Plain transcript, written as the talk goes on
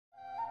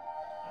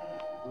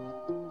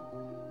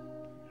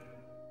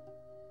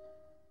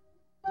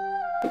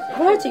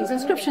Writings,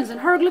 inscriptions, and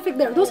hieroglyphic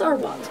there, those are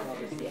what?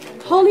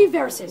 Holy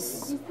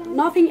verses.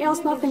 Nothing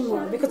else, nothing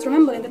more. Because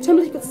remember, in the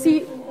temple you could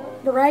see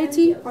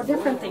variety or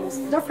different things,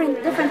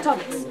 different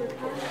topics.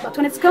 But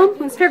when it's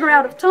figured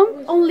out of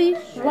tomb, only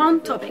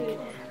one topic.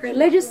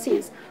 Religious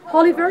scenes.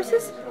 Holy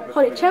verses,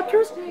 holy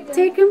chapters,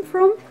 taken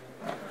from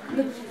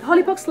the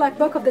holy books like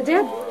Book of the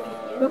Dead,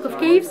 Book of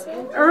Caves,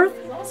 Earth,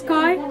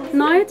 Sky,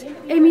 Night,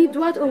 Emi,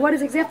 Duat, or what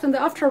is exact in the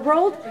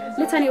afterworld,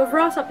 Litany of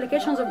Ra,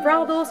 Supplications of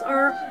Ra, those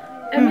are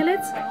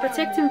amulets,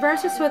 protecting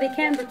verses so they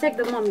can protect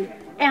the mummy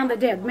and the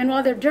dead.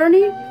 Meanwhile, their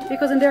journey,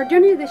 because in their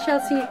journey they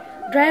shall see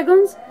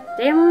dragons,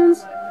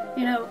 demons,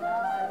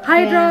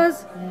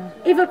 hydras,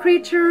 evil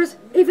creatures,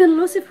 even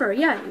Lucifer.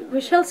 Yeah, we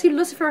shall see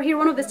Lucifer here,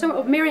 one of the sons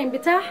of Mary and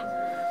Betah,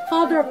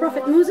 father of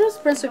Prophet Moses,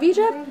 Prince of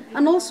Egypt,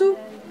 and also,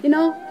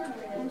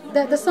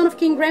 the son of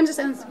King Ramses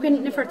and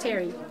Queen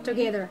Nefertari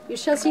together. You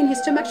shall see in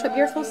his tomb actually a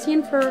beautiful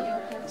scene for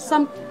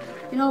some,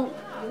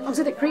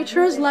 exotic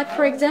creatures, like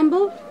for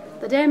example,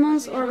 the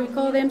demons, or we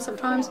call them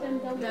sometimes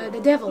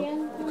the devil.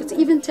 You could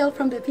even tell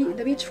from the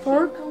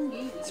pitchfork,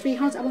 3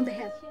 horns above the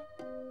head.